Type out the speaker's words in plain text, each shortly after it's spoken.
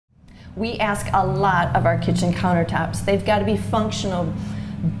We ask a lot of our kitchen countertops. They've got to be functional,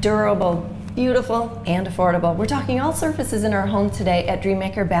 durable, beautiful, and affordable. We're talking all surfaces in our home today at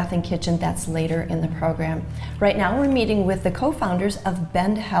Dreammaker Bath and Kitchen. That's later in the program. Right now we're meeting with the co-founders of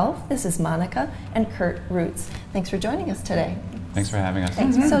Bend Health. This is Monica and Kurt Roots. Thanks for joining us today. Thanks for having us.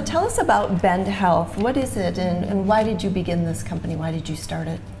 Thanks. So tell us about Bend Health. What is it, and why did you begin this company? Why did you start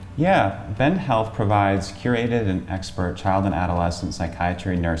it? Yeah, Bend Health provides curated and expert child and adolescent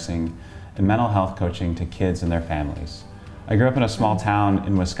psychiatry, nursing, and mental health coaching to kids and their families. I grew up in a small town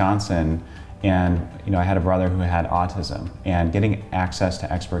in Wisconsin, and I had a brother who had autism, and getting access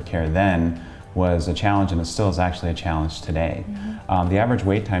to expert care then was a challenge, and it still is actually a challenge today. The average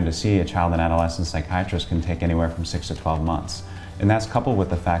wait time to see a child and adolescent psychiatrist can take anywhere from 6 to 12 months. And that's coupled with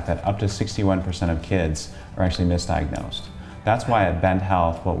the fact that up to 61% of kids are actually misdiagnosed. That's why at Bend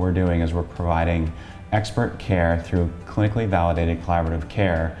Health, what we're doing is we're providing expert care through clinically validated collaborative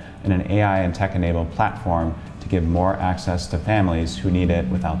care and an AI and tech-enabled platform to give more access to families who need it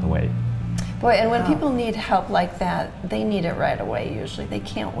without the wait. Boy, and when people need help like that, they need it right away usually. They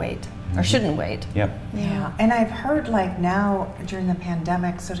can't wait, or shouldn't wait. Yep. Yeah, and I've heard like now, during the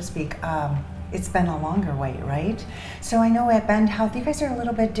pandemic, so to speak, it's been a longer wait, right? So I know at Bend Health, you guys are a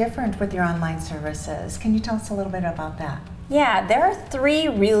little bit different with your online services. Can you tell us a little bit about that? Yeah, there are 3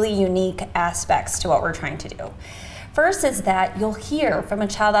 really unique aspects to what we're trying to do. First is that you'll hear from a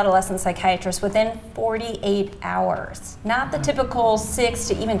child adolescent psychiatrist within 48 hours, not the typical 6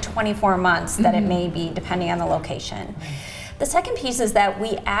 to even 24 months that it may be depending on the location. The second piece is that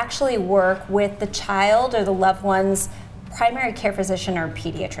we actually work with the child or the loved one's primary care physician or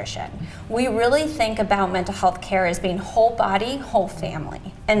pediatrician. We really think about mental health care as being whole body, whole family.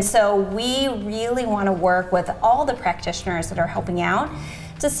 And so we really want to work with all the practitioners that are helping out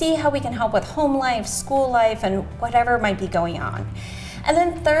to see how we can help with home life, school life, and whatever might be going on. And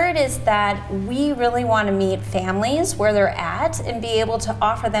then third is that we really want to meet families where they're at and be able to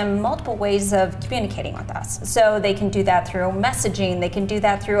offer them multiple ways of communicating with us. So they can do that through messaging, they can do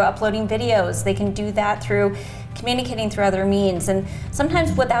that through uploading videos, they can do that through communicating through other means, and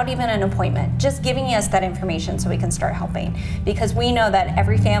sometimes without even an appointment, just giving us that information so we can start helping. Because we know that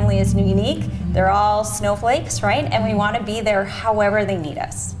every family is unique, they're all snowflakes, right? And we want to be there however they need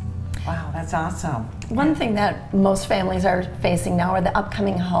us. Wow, that's awesome. One thing that most families are facing now are the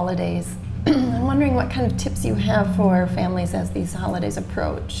upcoming holidays. I'm wondering what kind of tips you have for families as these holidays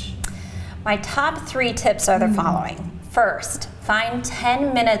approach. My top 3 tips are the following. First, find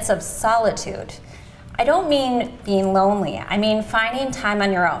 10 minutes of solitude. I don't mean being lonely, I mean finding time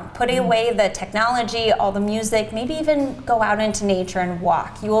on your own. Putting away the technology, all the music, maybe even go out into nature and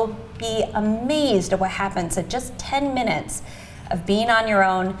walk. You will be amazed at what happens at just 10 minutes of being on your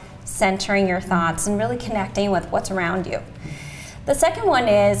own, centering your thoughts, and really connecting with what's around you. The second one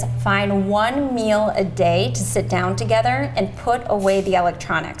is find 1 meal a day to sit down together and put away the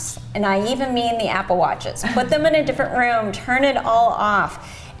electronics. And I even mean the Apple Watches. Put them in a different room, turn it all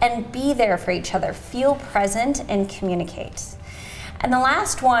off, and be there for each other. Feel present and communicate. And the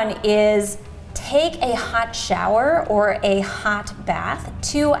last one is take a hot shower or a hot bath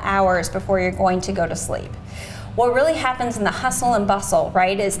 2 hours before you're going to go to sleep. What really happens in the hustle and bustle,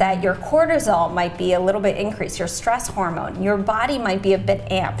 right, is that your cortisol might be a little bit increased, your stress hormone, your body might be a bit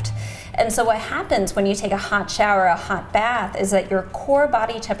amped. And so what happens when you take a hot shower, a hot bath, is that your core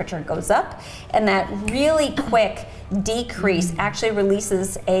body temperature goes up, and that really quick decrease actually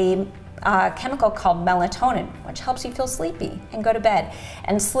releases a chemical called melatonin, which helps you feel sleepy and go to bed.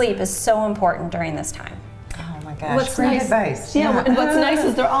 And sleep is so important during this time. Oh my gosh, great advice. Yeah, and what's nice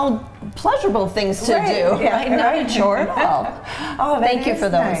is they're all pleasurable things to do, right? Not a chore at all. Oh, thank you for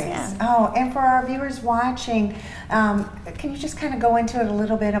those. Nice. Yeah. Oh, and for our viewers watching, can you just kind of go into it a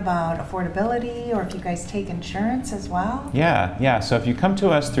little bit about affordability, or if you guys take insurance as well? Yeah. So if you come to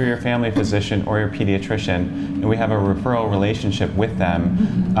us through your family physician or your pediatrician, and we have a referral relationship with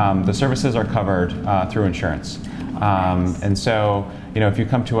them, the services are covered through insurance. And so, if you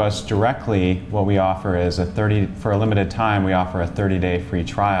come to us directly, what we offer is for a limited time, we offer a 30-day free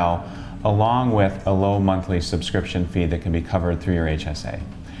trial, along with a low monthly subscription fee that can be covered through your HSA.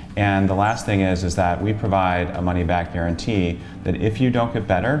 And the last thing is that we provide a money-back guarantee that if you don't get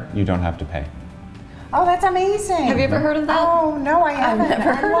better, you don't have to pay. Oh, that's amazing. Have you ever heard of that? Oh, no, I haven't. I've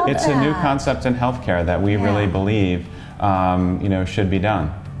never heard of It's a new concept in healthcare that we really believe, should be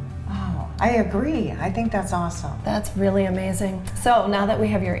done. I agree. I think that's awesome. That's really amazing. So now that we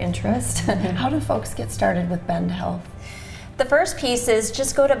have your interest, how do folks get started with Bend Health? The first piece is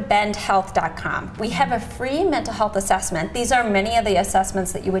just go to bendhealth.com. We have a free mental health assessment. These are many of the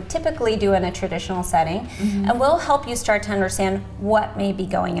assessments that you would typically do in a traditional setting, and we'll help you start to understand what may be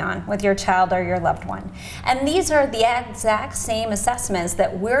going on with your child or your loved one. And these are the exact same assessments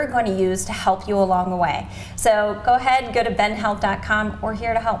that we're going to use to help you along the way. So go ahead, go to bendhealth.com. We're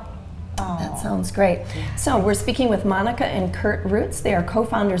here to help. That sounds great. So we're speaking with Monica and Kurt Roots. They are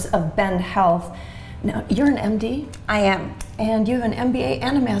co-founders of Bend Health. Now, you're an MD? I am. And you have an MBA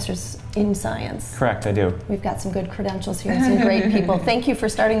and a master's in science. Correct, I do. We've got some good credentials here and some great people. Thank you for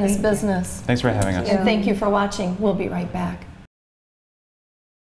starting this business. Thanks for having us. And thank you for watching. We'll be right back.